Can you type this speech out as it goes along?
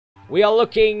we are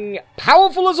looking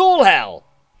powerful as all hell.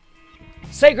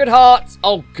 Sacred Heart.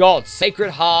 Oh, God.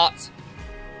 Sacred Heart.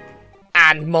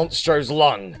 And Monstro's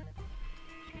Lung.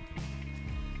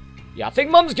 Yeah, I think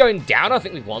Mum's going down. I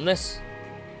think we've won this.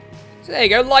 So there you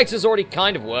go. Lighter's already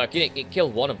kind of working. It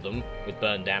killed one of them with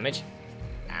burn damage.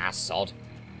 Ah, sod.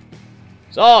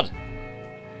 Sod!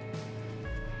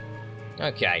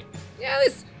 Okay. Yeah,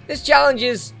 this challenge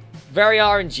is very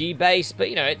RNG-based, but,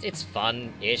 you know, it's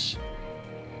fun-ish.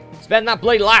 It's better than that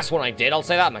bloody last one I did, I'll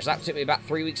say that much. That took me about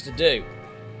 3 weeks to do.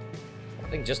 I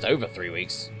think just over 3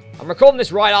 weeks. I'm recording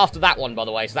this right after that one, by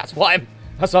the way, so that's why I'm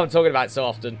talking about it so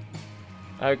often.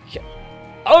 Okay.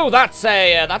 Oh, that's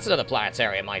another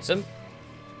planetarium item.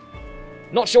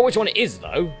 Not sure which one it is,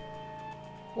 though.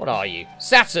 What are you?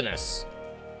 Saturnus.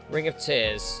 Ring of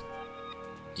Tears.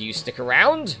 Do you stick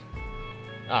around?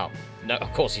 Oh, no,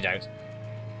 of course you don't.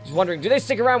 Just wondering, do they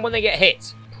stick around when they get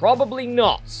hit? Probably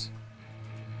not.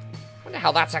 I wonder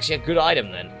how that's actually a good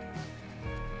item, then.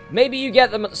 Maybe you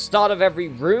get them at the start of every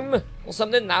room or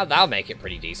something? That'll make it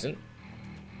pretty decent.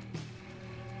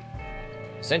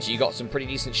 Essentially, you got some pretty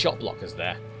decent shot blockers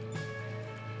there.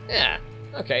 Yeah,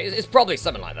 okay, it's probably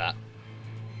something like that.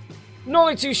 Not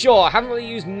really too sure. I haven't really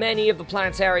used many of the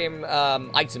planetarium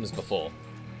items before.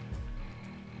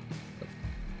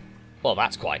 Well,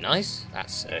 that's quite nice.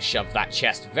 That's shoved that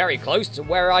chest very close to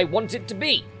where I want it to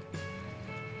be.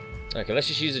 Okay, let's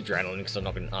just use adrenaline because I'm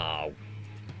not going to... Oh.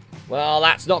 Well,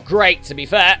 that's not great, to be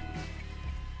fair.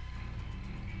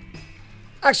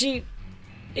 Actually,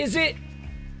 is it...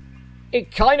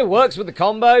 It kind of works with the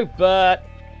combo, but...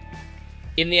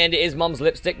 In the end, it is Mum's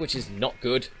lipstick, which is not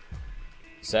good.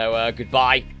 So,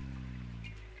 goodbye.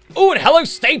 Oh, and hello,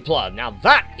 Stapler! Now,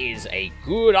 that is a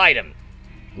good item.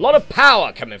 A lot of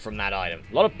power coming from that item.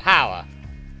 A lot of power.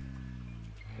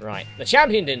 Right. The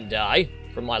champion didn't die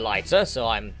from my lighter, so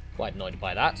I'm quite annoyed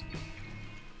by that.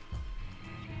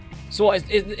 So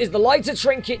what, is the lighter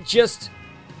trinket just...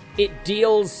 It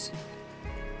deals...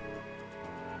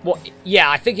 What?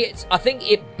 Yeah, I think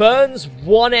it burns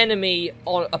one enemy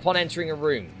upon entering a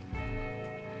room.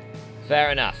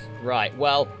 Fair enough. Right,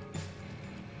 well...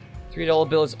 $3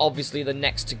 bill is obviously the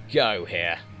next to go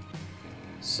here.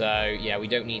 So, yeah, we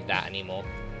don't need that anymore.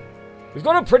 We've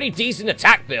got a pretty decent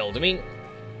attack build. I mean,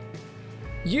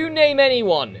 you name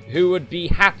anyone who would be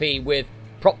happy with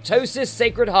Proptosis,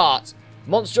 Sacred Heart,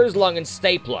 Monstro's Lung, and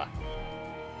Stapler.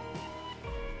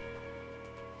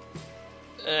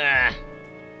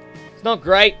 It's not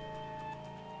great.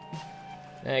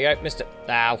 There you go, Mr.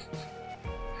 Ow.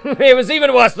 It was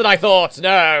even worse than I thought.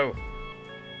 No.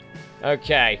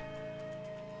 Okay.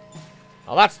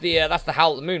 Oh, that's the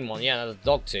Howl at the Moon one. Yeah, the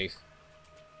dog tooth.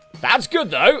 That's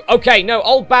good, though. Okay, no,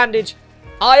 Old Bandage.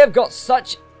 I have got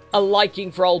such a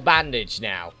liking for Old Bandage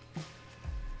now.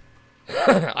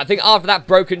 I think after that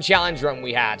broken challenge run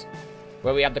we had,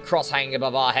 where we had the cross hanging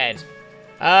above our head.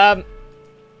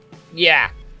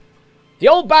 Yeah. The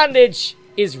Old Bandage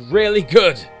is really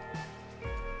good.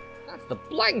 That's the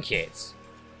blanket.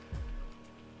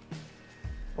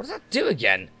 What does that do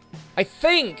again? I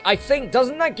think,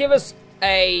 doesn't that give us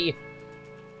a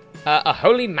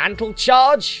Holy Mantle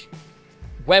charge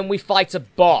when we fight a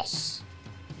boss?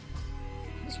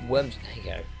 This worm, there you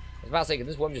go. I was about to say, can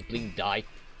this worm just bleed and die?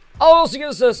 Oh, also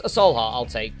gives us a Soul Heart, I'll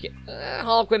take it.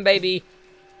 Harlequin Baby,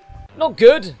 not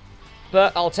good,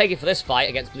 but I'll take it for this fight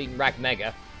against Bleeding Rag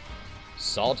Mega.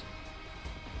 Sod.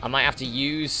 I might have to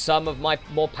use some of my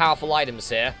more powerful items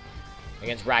here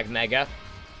against Rag Mega.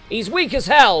 He's weak as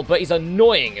hell, but he's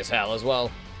annoying as hell as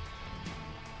well.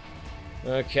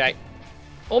 Okay.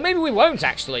 Or maybe we won't,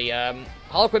 actually.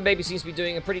 Harlequin Baby seems to be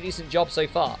doing a pretty decent job so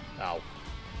far. Oh.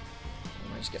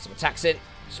 Just get some attacks in.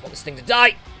 Just want this thing to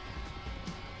die.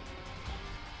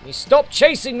 You stop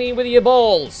chasing me with your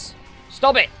balls.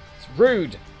 Stop it. It's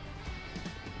rude.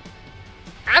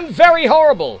 And very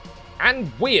horrible.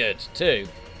 And weird, too.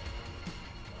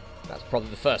 That's probably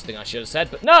the first thing I should have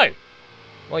said, but no!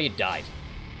 Well, you died.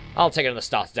 I'll take it on the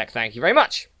starter deck, thank you very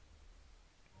much.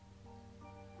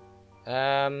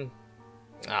 I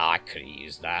could have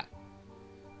used that.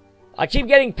 I keep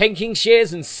getting pinking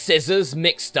shears and scissors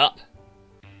mixed up.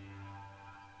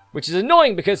 Which is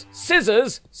annoying because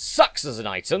scissors sucks as an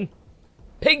item.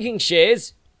 Pinking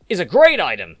shears is a great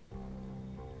item.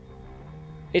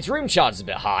 Its room charge is a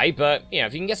bit high, but, you know,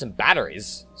 if you can get some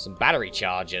batteries, some battery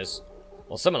chargers,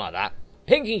 or something like that,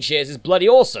 pinking shears is bloody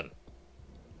awesome.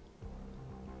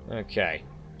 Okay,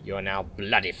 you are now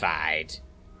bloodified.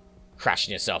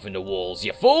 Crashing yourself into walls,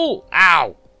 you fool!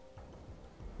 Ow!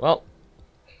 Well.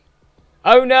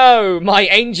 Oh no, my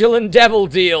angel and devil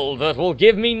deal that will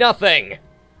give me nothing.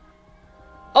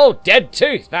 Oh, dead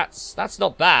tooth. That's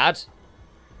not bad.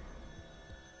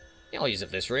 Yeah, I'll use it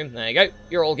for this room. There you go.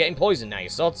 You're all getting poisoned now, you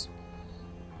sods.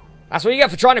 That's what you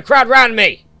get for trying to crowd round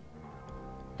me.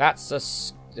 That's a...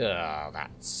 Oh,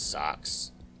 that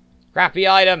sucks. Crappy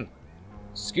item.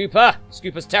 Scooper.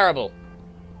 Scooper's terrible.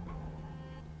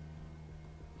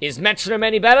 Is metronome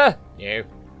any better? No.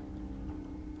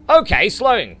 Okay,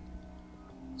 slowing.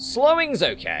 Slowing's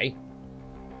okay.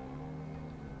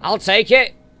 I'll take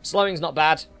it. Slowing's not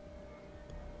bad.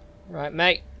 Right,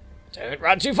 mate. Don't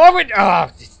run too forward. Oh,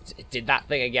 it did that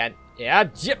thing again. Yeah,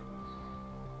 yep.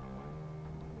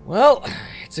 Well,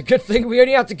 it's a good thing we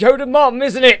only have to go to Mom,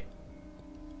 isn't it?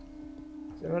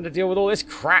 Don't have to deal with all this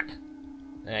crap.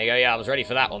 There you go. Yeah, I was ready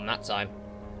for that one that time.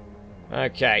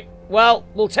 Okay. Well,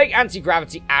 we'll take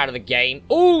anti-gravity out of the game.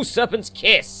 Ooh, Serpent's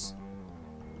Kiss.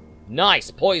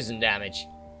 Nice. Poison damage.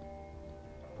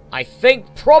 I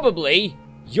think probably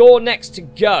you're next to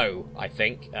go, I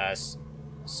think.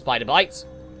 Spider Bite.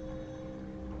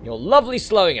 Your lovely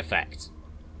slowing effect.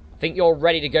 I think you're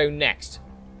ready to go next.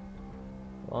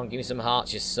 Come on, give me some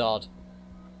hearts, you sod.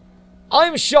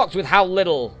 I'm shocked with how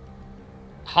little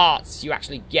hearts you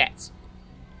actually get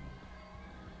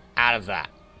out of that.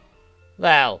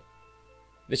 Well,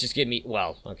 this just give me...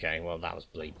 Well, okay, well, that was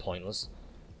bleed pointless.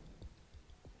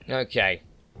 Okay.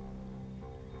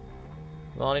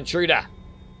 Come on, intruder.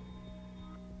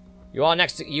 You were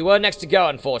next to go,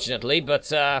 unfortunately,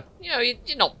 but, you know,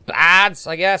 you're not bad,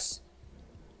 I guess.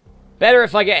 Better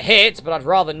if I get hit, but I'd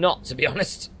rather not, to be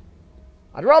honest.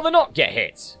 I'd rather not get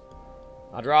hit.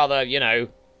 I'd rather, you know,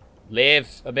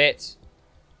 live a bit.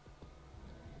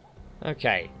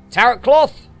 Okay. Tarot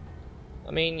cloth?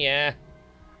 I mean, yeah.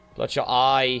 Bloodshot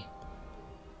eye.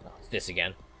 Oh, it's this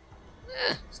again.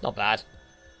 It's not bad.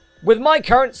 With my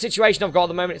current situation I've got at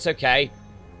the moment, it's okay.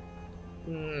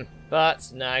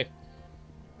 But, no.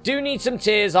 Do need some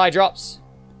tears, eye drops.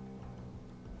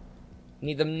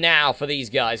 Need them now for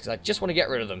these guys, because I just want to get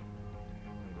rid of them.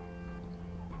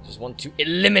 Just want to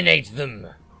eliminate them.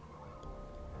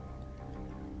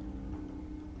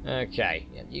 Okay,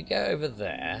 yeah, you go over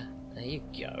there. There you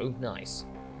go, nice.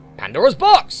 Pandora's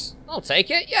box! I'll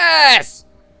take it, yes!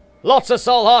 Lots of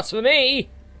soul hearts for me!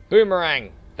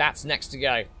 Boomerang, that's next to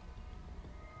go.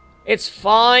 It's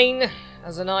fine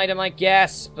as an item, I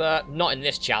guess, but not in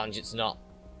this challenge, it's not.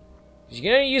 Because you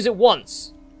can only use it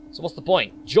once. So what's the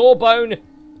point? Jawbone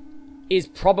is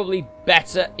probably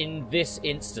better in this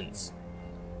instance.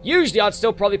 Usually I'd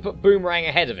still probably put Boomerang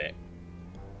ahead of it.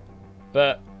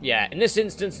 But, yeah, in this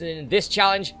instance and in this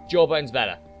challenge, Jawbone's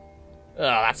better. Oh,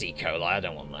 that's E. coli, I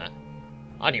don't want that.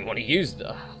 I didn't want to use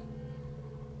that.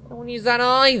 I don't want to use that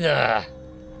either.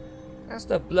 That's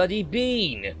the bloody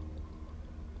bean.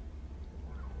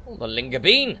 Oh, the linger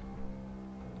bean.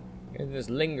 This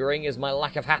lingering is my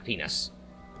lack of happiness.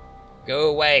 Go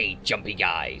away, jumpy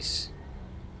guys.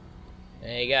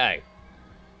 There you go.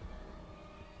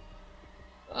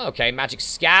 Okay, magic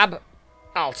scab.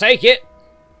 I'll take it.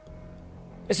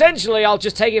 Essentially, I'll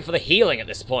just take it for the healing at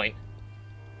this point.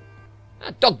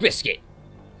 A dog biscuit.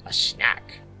 A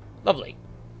snack. Lovely.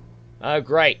 Oh,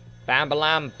 great.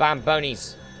 Bambalam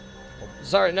Bambonies.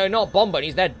 Sorry, no, not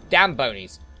Bombonies. They're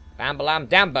Dambonies. Bambalam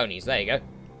Dambonies. There you go.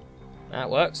 That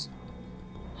works.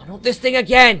 Oh, not this thing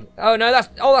again. Oh, no, that's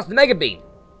the Mega Bean.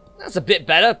 That's a bit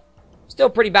better. Still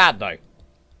pretty bad, though.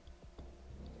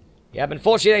 Yeah, but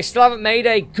unfortunately, they still haven't made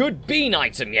a good bean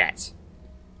item yet.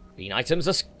 Bean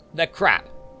items they're crap.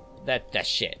 They're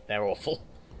shit. They're awful.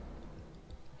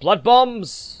 Blood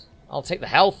bombs. I'll take the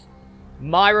health.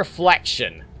 My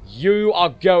reflection. You are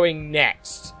going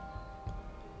next.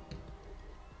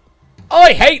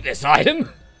 I hate this item.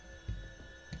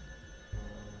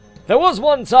 There was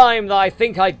one time that I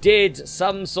think I did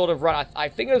some sort of run. I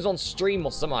think it was on stream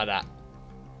or something like that.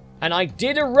 And I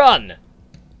did a run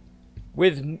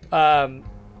with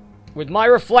my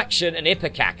reflection and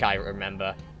Ipecac, I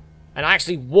remember. And I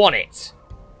actually won it.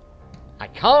 I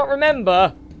can't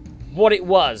remember what it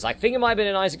was. I think it might have been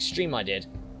an Isaac stream I did.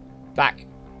 Back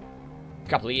a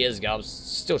couple of years ago. I was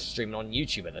still streaming on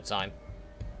YouTube at the time.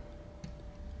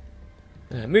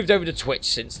 Moved over to Twitch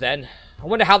since then. I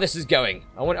wonder how this is going.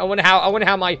 I wonder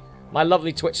how my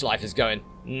lovely Twitch life is going.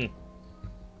 I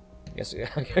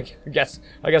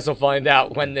guess I'll find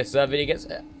out when this video gets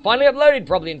finally uploaded,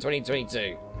 probably in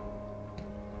 2022.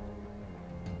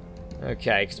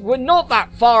 Okay, because we're not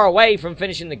that far away from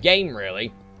finishing the game,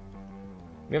 really.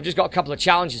 We've just got a couple of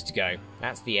challenges to go.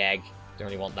 That's the egg. Don't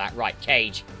really want that. Right,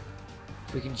 cage.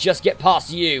 If we can just get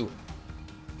past you.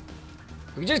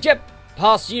 If we can just get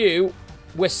past you,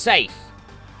 we're safe.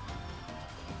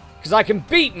 Because I can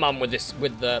beat Mum with this,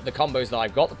 with the combos that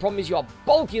I've got. The problem is you are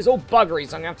bulky as all buggery,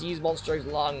 so I'm going to have to use Monstro's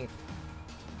Lung.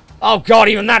 Oh god,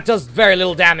 even that does very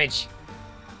little damage.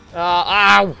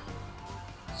 Ow!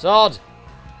 Sod.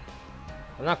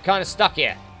 I'm now kind of stuck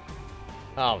here.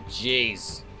 Oh,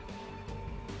 jeez.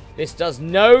 This does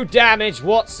no damage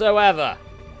whatsoever.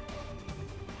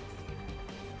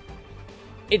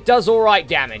 It does alright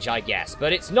damage, I guess,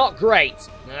 but it's not great.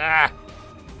 Ah,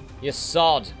 you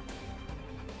sod.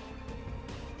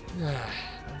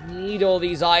 I need all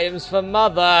these items for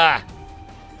Mother.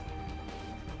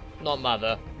 Not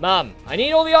Mother. Mum. I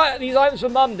need all these items for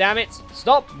Mum, damn it.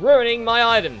 Stop ruining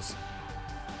my items.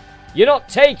 You're not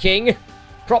taking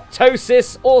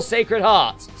Proptosis or Sacred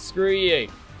Heart. Screw you.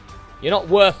 You're not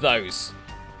worth those.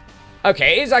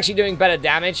 Okay, it is actually doing better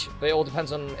damage, but it all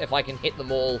depends on if I can hit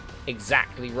them all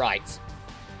exactly right.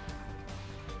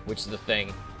 Which is the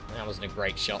thing. That wasn't a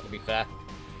great shot, to be fair.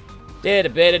 Did a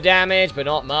bit of damage, but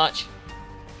not much.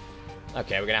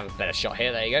 Okay, we're going to have a better shot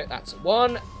here. There you go. That's a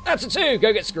 1. That's a 2.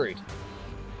 Go get screwed.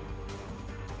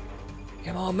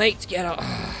 Come on, mate. Get on.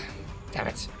 Damn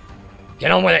it.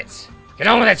 Get on with it. Get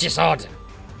on with it, you sod.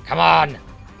 Come on.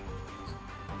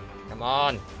 Come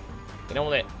on. Get on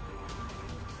with it.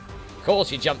 Of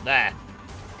course you jumped there.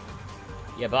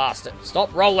 You bastard.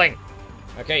 Stop rolling.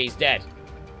 Okay, he's dead.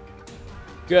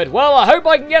 Good. Well, I hope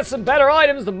I can get some better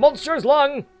items than Monster's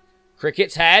Lung.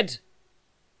 Cricket's Head.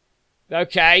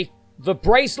 Okay. The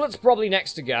bracelet's probably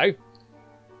next to go.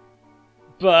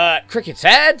 But Cricket's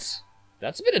Head?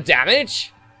 That's a bit of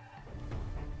damage.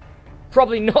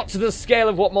 Probably not to the scale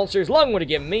of what Monster's Lung would have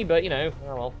given me, but, you know,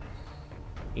 oh well.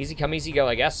 Easy come, easy go,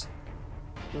 I guess.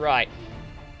 Right.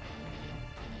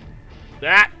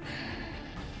 That.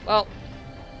 Well,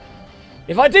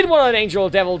 if I did want an Angel or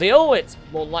Devil deal, it's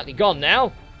more than likely gone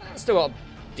now. I've still got a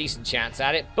decent chance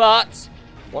at it, but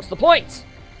what's the point?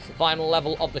 It's the final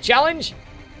level of the challenge.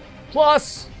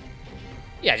 Plus,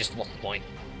 yeah, just what's the point?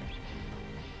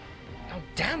 Oh,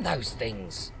 damn those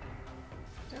things.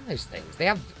 Damn those things. They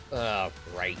have... Oh,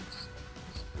 great.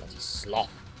 It's bloody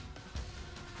sloth.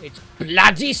 It's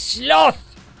bloody sloth!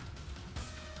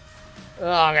 Oh,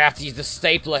 I'm gonna have to use the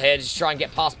stapler here to just try and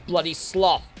get past bloody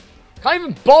sloth. Can't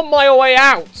even bomb my way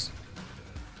out!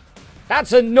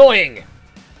 That's annoying!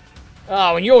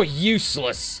 Oh, and you're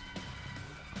useless.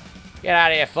 Get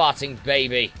out of here, farting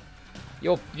baby.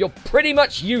 You're pretty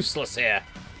much useless here.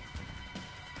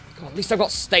 God, at least I've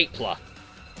got stapler.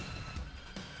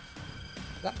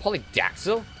 Is that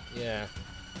Polydactyl? Yeah.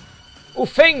 Oh,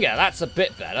 finger! That's a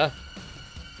bit better.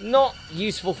 Not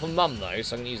useful for Mum, though,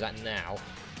 so I'm going to use that now.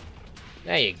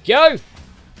 There you go.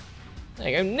 There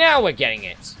you go. Now we're getting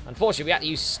it. Unfortunately, we had to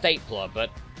use stapler,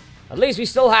 but at least we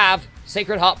still have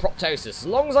Sacred Heart Proptosis. As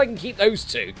long as I can keep those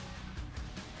two,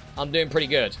 I'm doing pretty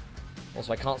good.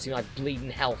 Also, I can't see my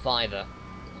bleeding health either.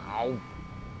 Ow.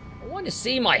 I want to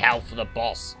see my health for the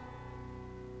boss.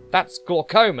 That's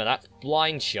glaucoma. That's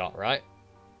blind shot, right?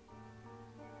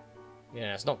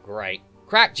 Yeah, it's not great.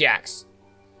 Crackjacks.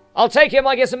 I'll take him,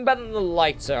 I guess, and better than the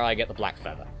lighter I get the black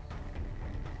feather.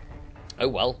 Oh,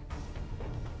 well.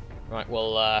 Right,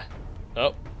 well,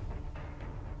 oh.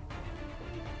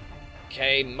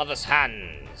 Okay, Mother's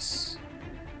Hands.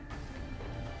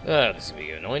 Oh, this will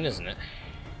be annoying, isn't it?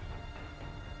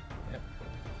 Yep.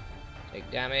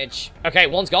 Take damage. Okay,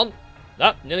 one's gone.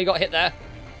 Oh, nearly got hit there.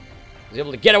 Was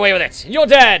able to get away with it. You're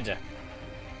dead!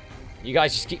 You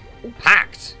guys just keep... Ooh,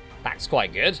 Pact. Pact's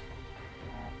quite good.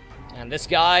 And this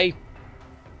guy...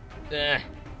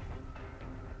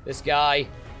 This guy...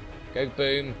 Go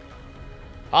boom.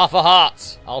 Half a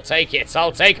heart. I'll take it.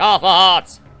 I'll take half a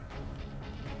heart.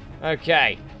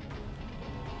 Okay.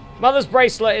 Mother's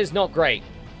bracelet is not great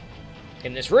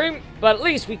in this room, but at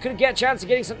least we could get a chance of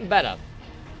getting something better.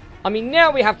 I mean,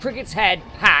 now we have Cricket's Head,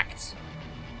 Pact,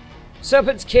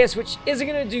 Serpent's Kiss, which isn't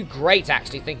going to do great,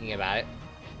 actually, thinking about it.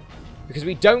 Because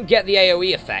we don't get the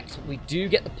AoE effect. We do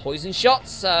get the poison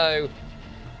shots, so...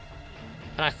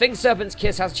 And I think Serpent's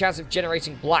Kiss has a chance of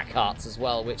generating black hearts as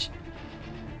well, which...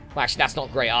 Well, actually, that's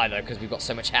not great either, because we've got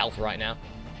so much health right now.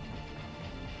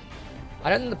 I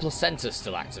don't think the placenta's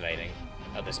still activating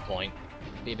at this point.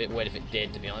 It'd be a bit weird if it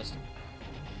did, to be honest.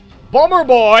 Bomber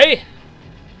Boy!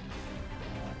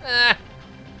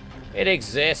 It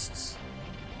exists.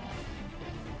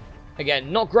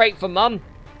 Again, not great for Mum.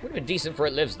 Would have been decent for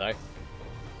It Lives, though.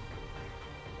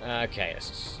 Okay, let's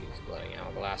just use Glowing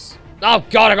Hourglass. Oh,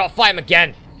 God, I got to fight him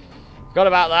again. Forgot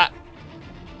about that.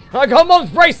 I got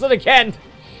Mum's bracelet again.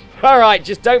 Alright,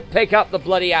 just don't pick up the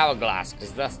bloody hourglass,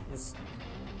 because that's...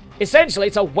 Essentially,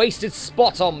 it's a wasted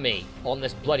spot on me, on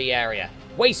this bloody area.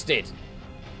 Wasted.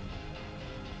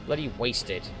 Bloody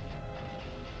wasted.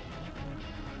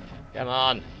 Come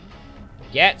on.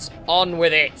 Get on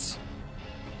with it.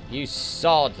 You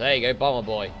sod. There you go, Bomber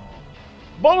Boy.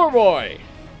 Bomber Boy!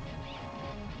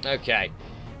 Okay.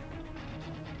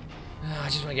 I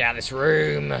just want to get out of this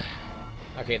room.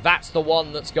 Okay, that's the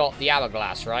one that's got the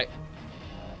hourglass, right?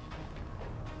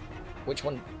 Which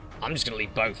one? I'm just going to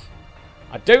leave both.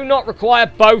 I do not require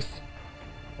both.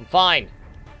 I'm fine.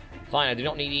 Fine, I do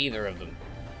not need either of them.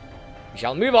 We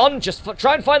shall move on. Just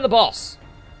try and find the boss.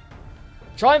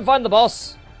 Try and find the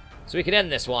boss so we can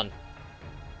end this one.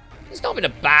 It's not been a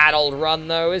bad old run,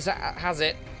 though, has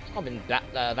it? It's not been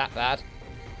that bad.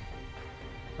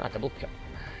 Ah, double cut.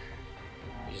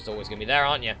 You're just always going to be there,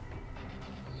 aren't you?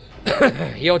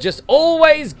 You're just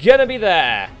always going to be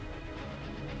there.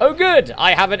 Oh, good.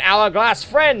 I have an hourglass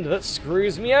friend that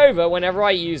screws me over whenever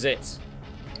I use it.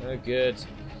 Oh, good.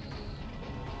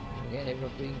 Get him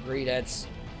with green breedheads.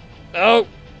 Oh!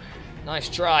 Nice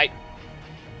try.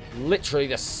 Literally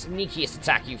the sneakiest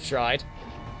attack you've tried.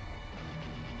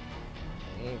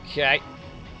 Okay.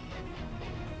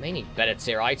 May need better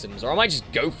tier items, or I might just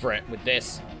go for it with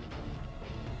this.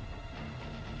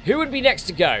 Who would be next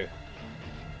to go?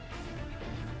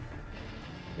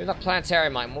 Who's that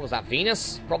planetarium item? What was that?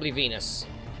 Venus? Probably Venus.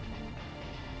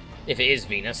 If it is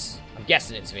Venus. I'm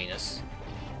guessing it's Venus.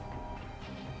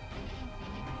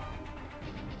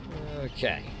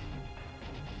 Okay.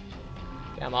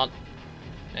 Come on.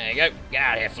 There you go. Get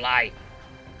out of here, fly.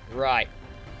 Right.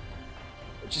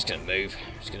 We're just gonna move.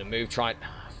 Just gonna move, try and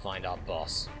find our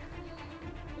boss.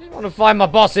 I just want to find my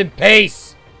boss in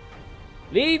peace.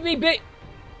 Leave me be.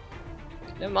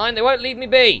 Never mind, they won't leave me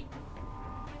be.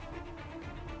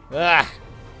 Ah.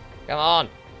 Come on.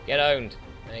 Get owned.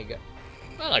 There you go.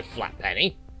 Hello, flat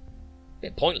penny.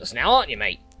 Bit pointless now, aren't you,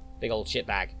 mate? Big old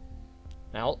shitbag.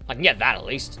 Now, I can get that at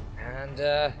least. And,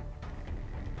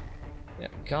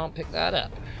 yep, can't pick that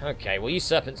up. Okay, well, you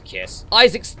Serpent's Kiss.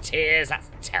 Isaac's Tears,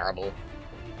 that's terrible.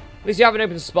 At least you have an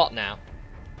open spot now.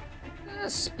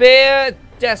 Spear,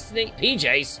 Destiny,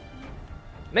 PJs.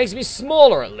 Makes me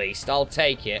smaller at least, I'll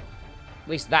take it. At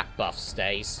least that buff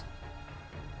stays.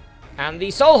 And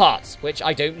the Soul Hearts, which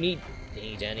I don't need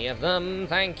any of them.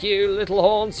 Thank you, little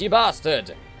Haunts, you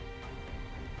bastard.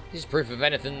 This is proof of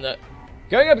anything that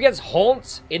going up against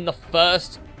Haunt in the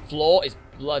first floor is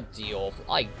bloody awful.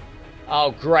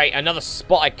 Oh, great. Another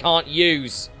spot I can't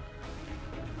use.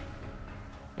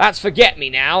 That's Forget Me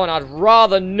now, and I'd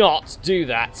rather not do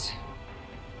that.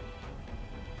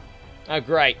 Oh,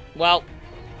 great. Well,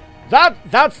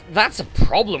 that's a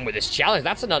problem with this challenge.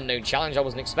 That's an unknown challenge I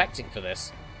wasn't expecting for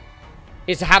this.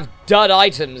 Is to have dud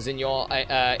items in your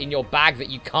bag that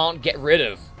you can't get rid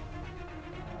of.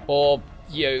 Or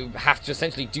you have to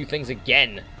essentially do things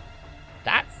again.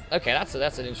 That's okay, that's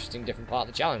an interesting different part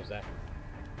of the challenge there.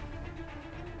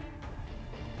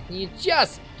 You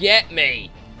just get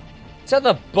me to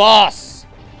the boss.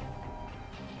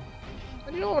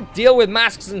 I don't want to deal with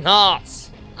masks and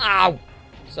hearts. Ow!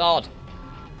 Sod. I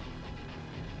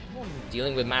don't want to be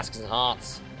dealing with masks and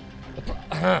hearts.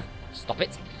 Stop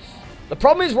it. The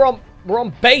problem is we're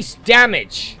on base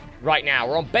damage right now.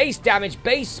 We're on base damage,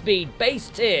 base speed, base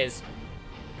tiers.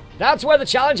 That's where the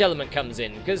challenge element comes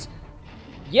in, because,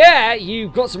 yeah,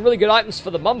 you've got some really good items for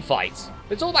the mum fight,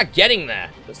 but it's all about getting there.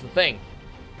 That's the thing.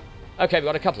 Okay, we've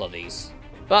got a couple of these,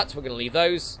 but we're going to leave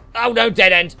those. Oh, no,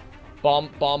 dead end. Bomb,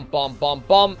 bomb, bomb, bomb,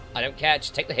 bomb. I don't care,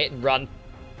 just take the hit and run.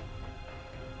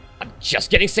 I'm just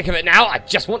getting sick of it now. I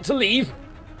just want to leave.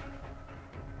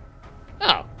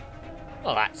 Oh.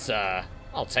 Well, that's,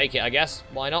 I'll take it, I guess.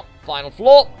 Why not? Final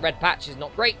floor. Red patch is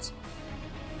not great.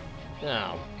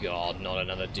 Oh, God, not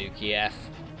another Dookie F.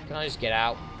 Can I just get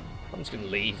out? I'm just going to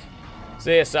leave.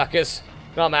 See ya, suckers.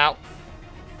 Come out.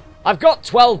 I've got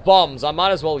 12 bombs. I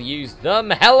might as well use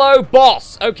them. Hello,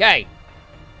 boss. Okay.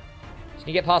 Can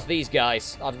you get past these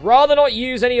guys? I'd rather not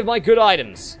use any of my good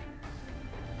items.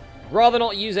 Rather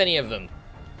not use any of them.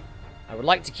 I would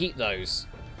like to keep those.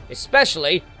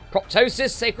 Especially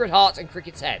Proptosis, Sacred Heart, and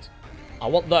Cricket's Head. I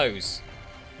want those.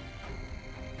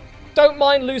 Don't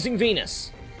mind losing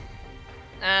Venus.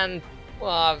 And,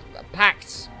 well,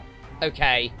 Pact,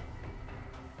 okay,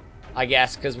 I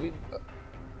guess, because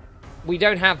we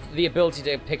don't have the ability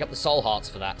to pick up the Soul Hearts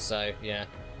for that, so, yeah.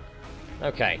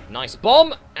 Okay, nice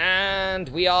bomb, and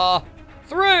we are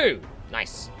through!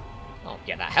 Nice. I'll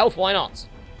get that health, why not?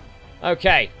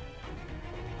 Okay.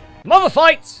 Mother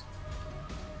fight!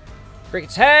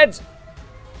 Cricket's Head.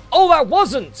 Oh, that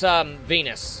wasn't,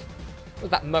 Venus.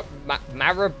 Was that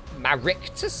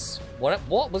Marictus?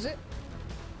 What was it?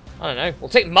 I don't know. We'll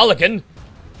take Mulligan.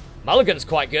 Mulligan's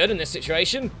quite good in this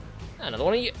situation. Another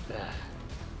one of you.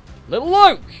 Little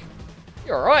Loke!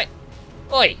 You're alright.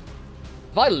 Oi!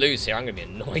 If I lose here, I'm going to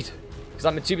be annoyed. Because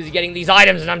I'm too busy getting these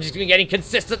items and I'm just going to be getting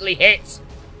consistently hit.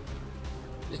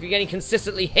 Just be getting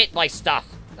consistently hit by stuff.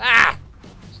 Ah!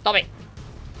 Stop it.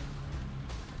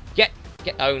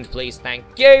 Get owned, please. Thank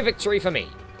you. Victory for me.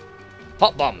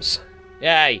 Hot bombs.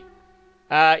 Yay.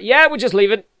 Yeah, we're just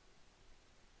leaving.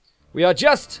 We are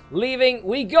just leaving.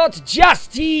 We got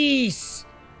justice.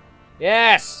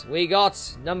 Yes, we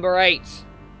got number 8.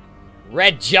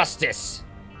 Red Justice.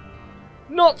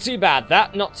 Not too bad,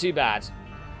 that. Not too bad.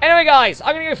 Anyway, guys,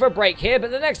 I'm going to go for a break here, but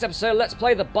in the next episode, let's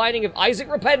play The Binding of Isaac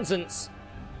Repentance.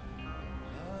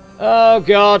 Oh,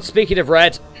 God, speaking of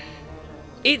red.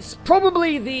 It's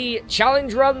probably the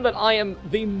challenge run that I am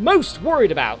the most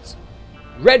worried about.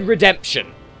 Red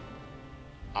Redemption.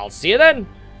 I'll see you then.